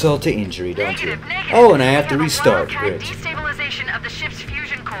add insult to injury, don't you? Oh, and I have to restart. Great. Destabilization of the ship's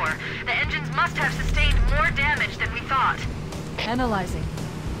fusion core. The engines must have sustained more damage than we thought. Analyzing.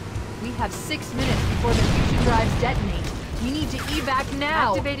 We have 6 minutes before the fusion drives detonate. We need to evac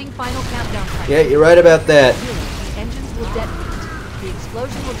now. Activating final countdown timer. Yeah, you're right about that. The engines will detonate. The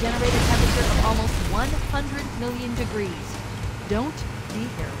explosion will generate a temperature of almost 100 million degrees. Don't be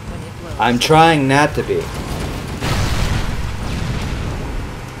here when it blows. I'm trying not to be.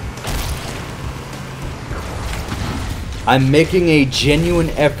 I'm making a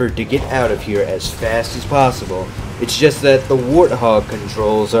genuine effort to get out of here as fast as possible. It's just that the Warthog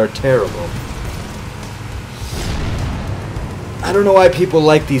controls are terrible. I don't know why people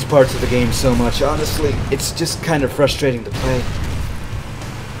like these parts of the game so much, honestly. It's just kind of frustrating to play.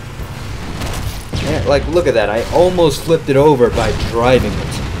 Yeah, like, look at that. I almost flipped it over by driving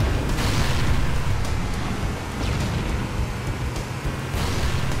it.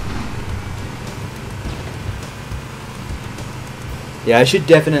 Yeah, I should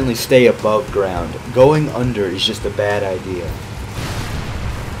definitely stay above ground. Going under is just a bad idea.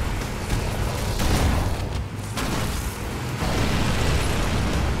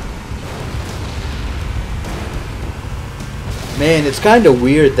 Man, it's kind of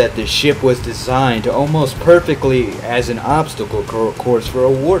weird that this ship was designed almost perfectly as an obstacle course for a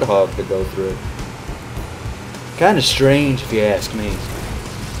Warthog to go through. Kind of strange if you ask me.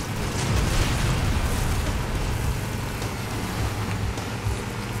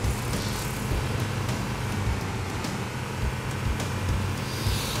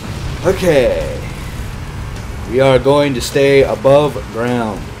 Okay, we are going to stay above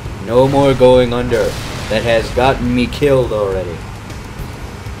ground. No more going under. That has gotten me killed already.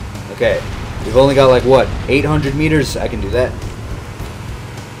 Okay, we've only got like what, 800 meters? I can do that.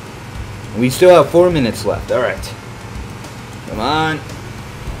 We still have 4 minutes left. Alright. Come on.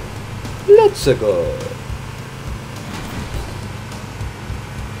 Let's go.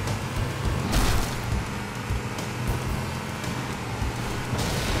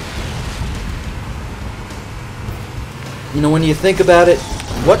 You know, when you think about it,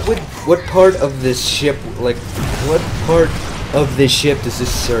 what part of this ship, like, what part of this ship does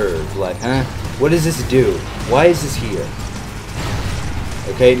this serve? Like, huh? What does this do? Why is this here?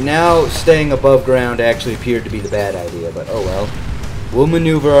 Okay, now staying above ground actually appeared to be the bad idea, but oh well. We'll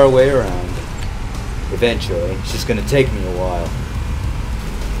maneuver our way around. Eventually. It's just gonna take me a while.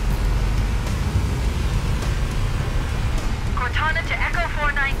 Cortana to Echo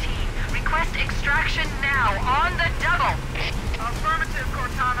 419. Request extraction now, on the double. Affirmative,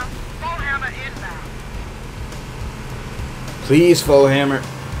 Cortana. Foehammer inbound. Please, Foehammer.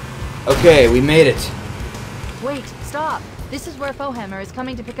 Okay, we made it. Wait, stop. This is where Foehammer is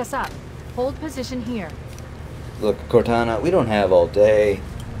coming to pick us up. Hold position here. Look, Cortana, we don't have all day.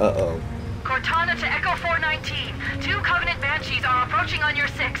 Uh-oh. Cortana to Echo 419. 2 Covenant Banshees are approaching on your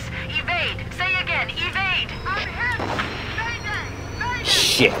 6. Evade. Say again, evade. I'm hit. Mayday. Mayday.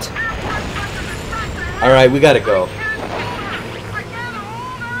 Shit. Alright, we gotta go.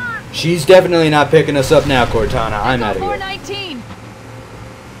 She's definitely not picking us up now, Cortana. I'm out of here. 419.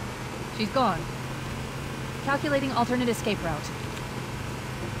 She's gone. Calculating alternate escape route.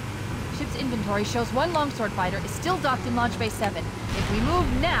 Ship's inventory shows one longsword fighter is still docked in Launch Bay 7. If we move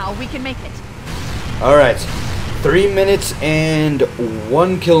now, we can make it. Alright. 3 minutes and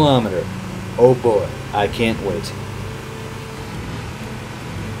 1 kilometer. Oh boy. I can't wait.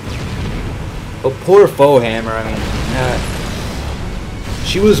 Oh, poor Foehammer. I mean,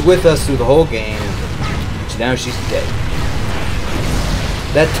 she was with us through the whole game. So now she's dead.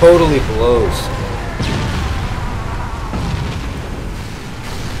 That totally blows.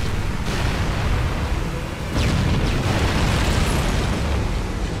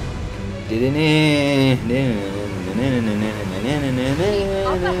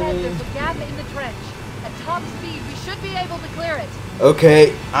 Up ahead, there's a gap in the trench. At top speed, we should be able to clear it.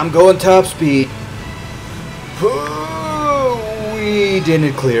 Okay, I'm going top speed. We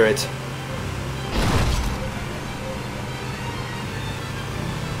didn't clear it.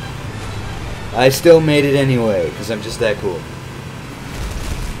 I still made it anyway, because I'm just that cool.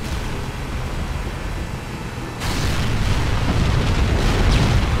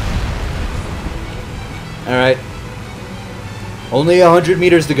 Alright. Only 100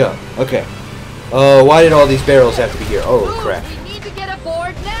 meters to go. Okay. Oh, why did all these barrels have to be here? Oh, crap. We need to get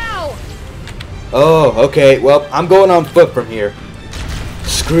aboard now! Oh, okay. Well, I'm going on foot from here.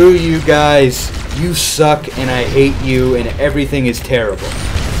 Screw you guys. You suck, and I hate you, and everything is terrible.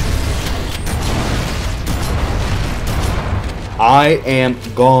 I am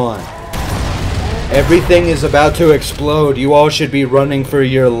gone. Everything is about to explode. You all should be running for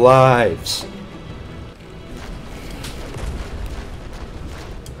your lives.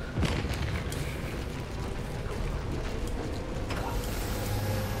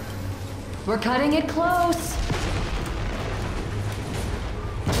 We're cutting it close.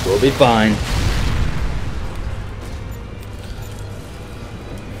 We'll be fine.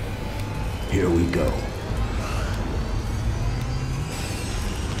 Here we go.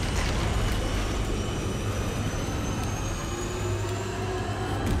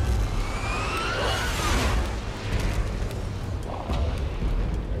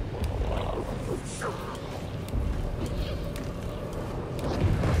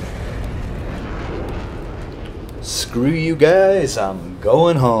 Screw you guys, I'm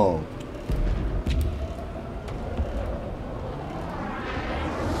going home.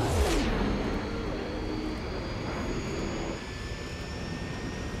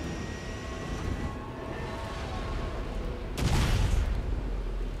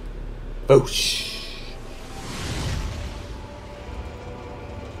 Boosh.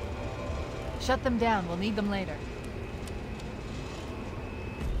 Shut them down. We'll need them later.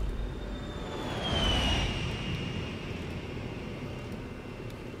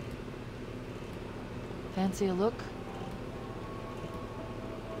 Fancy a look?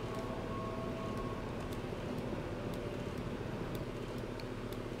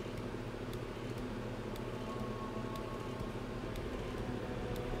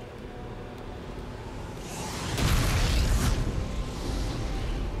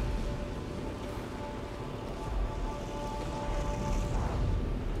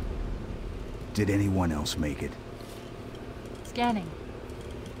 Did anyone else make it? Scanning.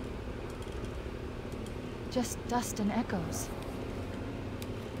 Just dust and echoes.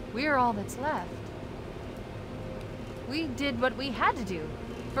 We're all that's left. We did what we had to do.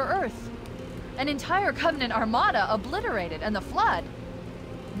 For Earth. An entire Covenant armada obliterated, and the Flood.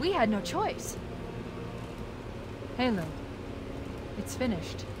 We had no choice. Halo. It's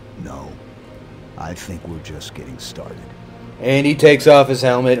finished. No. I think we're just getting started. And he takes off his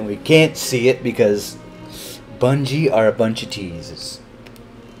helmet, and we can't see it because Bungie are a bunch of teases.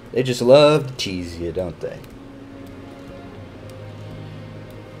 They just love to tease you, don't they?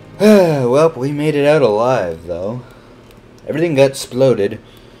 Well, we made it out alive, though. Everything got exploded.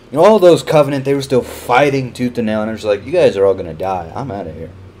 You know, all those Covenant, they were still fighting tooth and nail, and I was like, you guys are all gonna die. I'm out of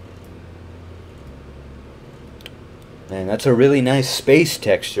here. Man, that's a really nice space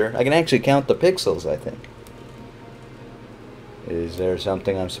texture. I can actually count the pixels, I think. Is there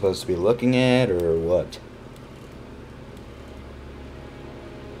something I'm supposed to be looking at, or what?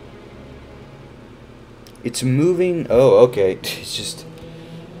 It's moving. Oh, okay. It's just...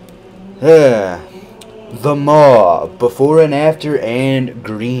 The Maw, before and after, and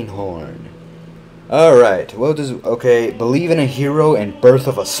Greenhorn. Alright, what does... Okay, Believe in a Hero and Birth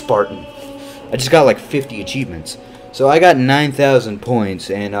of a Spartan. I just got like 50 achievements. So I got 9,000 points,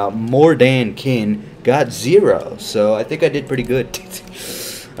 and Mordan Kin got 0. So I think I did pretty good.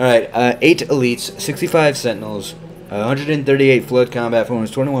 Alright, 8 elites, 65 sentinels, 138 flood combat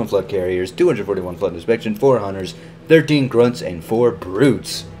forms, 21 flood carriers, 241 flood inspection, 4 hunters, 13 grunts, and 4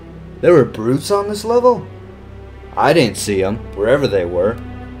 brutes. There were brutes on this level? I didn't see them, wherever they were.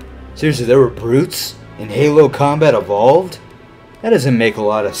 Seriously, there were brutes in Halo Combat Evolved? That doesn't make a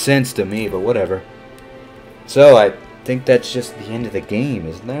lot of sense to me, but whatever. So, I think that's just the end of the game,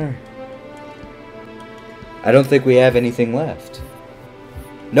 isn't there? I don't think we have anything left.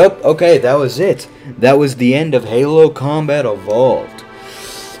 Nope, okay, that was it. That was the end of Halo Combat Evolved.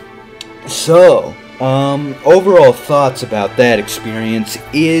 So, overall thoughts about that experience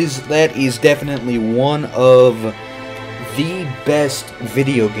is that is definitely one of the best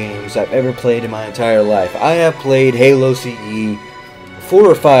video games I've ever played in my entire life. I have played Halo CE 4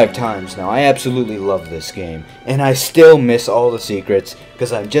 or 5 times now. I absolutely love this game, and I still miss all the secrets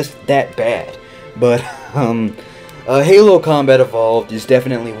because I'm just that bad. But Halo Combat Evolved is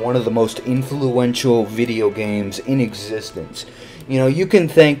definitely one of the most influential video games in existence. You know, you can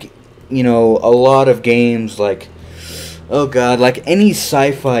thank, you know, a lot of games like, oh god, like any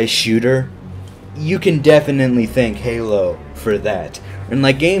sci-fi shooter, you can definitely thank Halo for that. And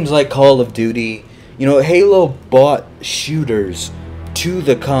like games like Call of Duty, you know, Halo brought shooters to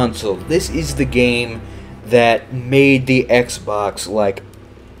the console. This is the game that made the Xbox like,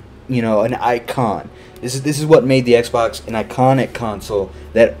 you know, an icon. This is what made the Xbox an iconic console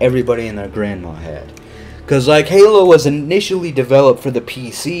that everybody and their grandma had. Because, like, Halo was initially developed for the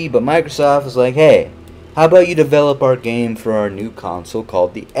PC, but Microsoft was like, hey, how about you develop our game for our new console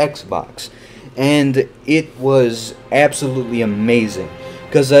called the Xbox? And it was absolutely amazing.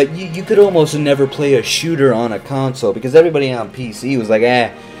 Because you could almost never play a shooter on a console, because everybody on PC was like,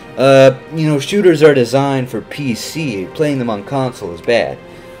 you know, shooters are designed for PC. Playing them on console is bad.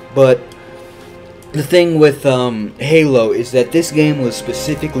 But the thing with Halo is that this game was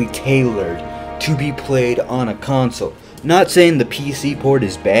specifically tailored to be played on a console. Not saying the PC port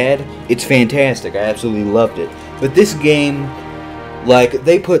is bad, it's fantastic, I absolutely loved it. But this game, like,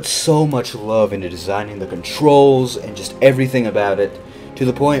 they put so much love into designing the controls and just everything about it, to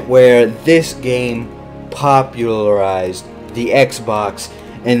the point where this game popularized the Xbox,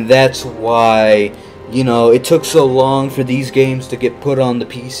 and that's why, you know, it took so long for these games to get put on the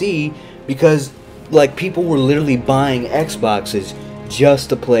PC, because, like, people were literally buying Xboxes just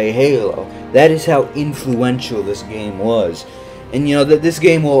to play Halo. That is how influential this game was. And, you know, that this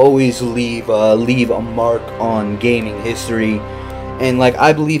game will always leave a mark on gaming history. And, like,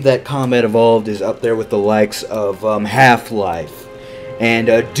 I believe that Combat Evolved is up there with the likes of Half-Life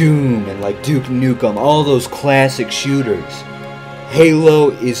and Doom and, like, Duke Nukem, all those classic shooters. Halo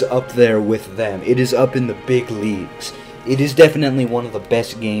is up there with them. It is up in the big leagues. It is definitely one of the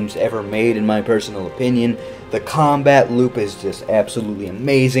best games ever made, in my personal opinion. The combat loop is just absolutely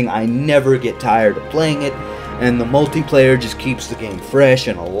amazing. I never get tired of playing it, and the multiplayer just keeps the game fresh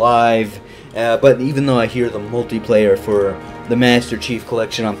and alive. But even though I hear the multiplayer for the Master Chief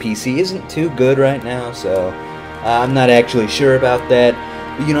Collection on PC isn't too good right now, so I'm not actually sure about that.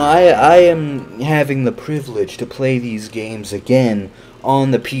 But, you know, I am having the privilege to play these games again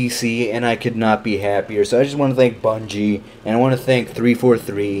on the PC, and I could not be happier. So I just want to thank Bungie, and I want to thank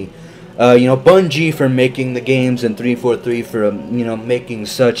 343. You know, Bungie for making the games, and 343 for, you know, making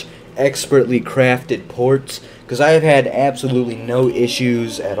such expertly crafted ports, because I have had absolutely no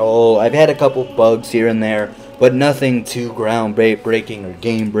issues at all. I've had a couple bugs here and there, but nothing too groundbreaking or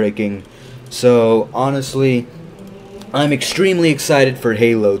game-breaking. So, honestly, I'm extremely excited for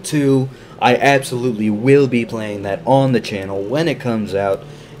Halo 2. I absolutely will be playing that on the channel when it comes out,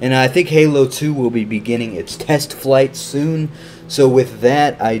 and I think Halo 2 will be beginning its test flight soon. So with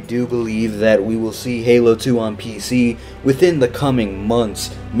that, I do believe that we will see Halo 2 on PC within the coming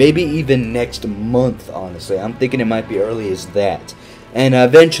months, maybe even next month, honestly. I'm thinking it might be early as that. And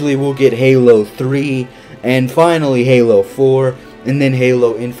eventually we'll get Halo 3, and finally Halo 4, and then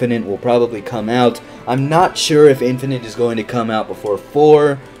Halo Infinite will probably come out. I'm not sure if Infinite is going to come out before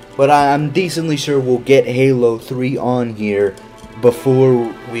 4, but I'm decently sure we'll get Halo 3 on here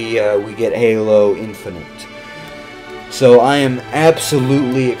before we get Halo Infinite. So I am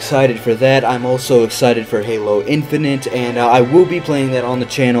absolutely excited for that. I'm also excited for Halo Infinite, and I will be playing that on the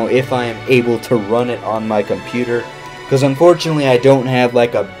channel if I am able to run it on my computer. Because unfortunately I don't have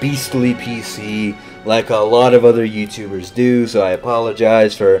like a beastly PC like a lot of other YouTubers do, so I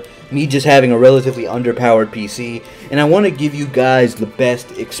apologize for me just having a relatively underpowered PC. And I want to give you guys the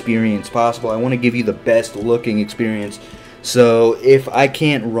best experience possible. I want to give you the best looking experience. So if I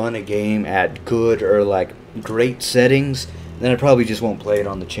can't run a game at good or like great settings, then I probably just won't play it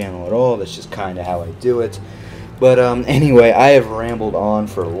on the channel at all. That's just kind of how I do it. But anyway, I have rambled on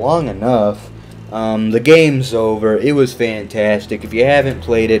for long enough. The game's over. It was fantastic. If you haven't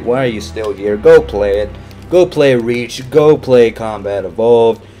played it, why are you still here? Go play it. Go play Reach. Go play Combat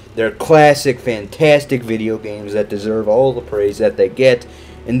Evolved. They're classic, fantastic video games that deserve all the praise that they get,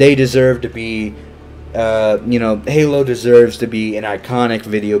 and they deserve to be, you know, Halo deserves to be an iconic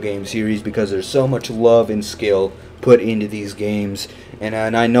video game series because there's so much love and skill put into these games.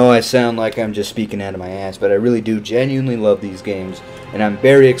 And I know I sound like I'm just speaking out of my ass, but I really do genuinely love these games, and I'm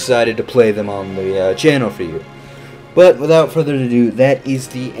very excited to play them on the channel for you. But without further ado, that is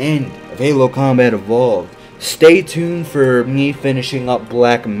the end of Halo Combat Evolved. Stay tuned for me finishing up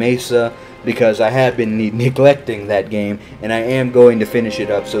Black Mesa, because I have been neglecting that game, and I am going to finish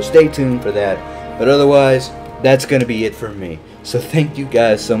it up, so stay tuned for that. But otherwise, that's going to be it for me. So thank you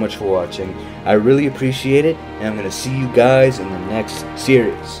guys so much for watching. I really appreciate it, and I'm going to see you guys in the next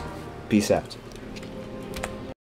series. Peace out.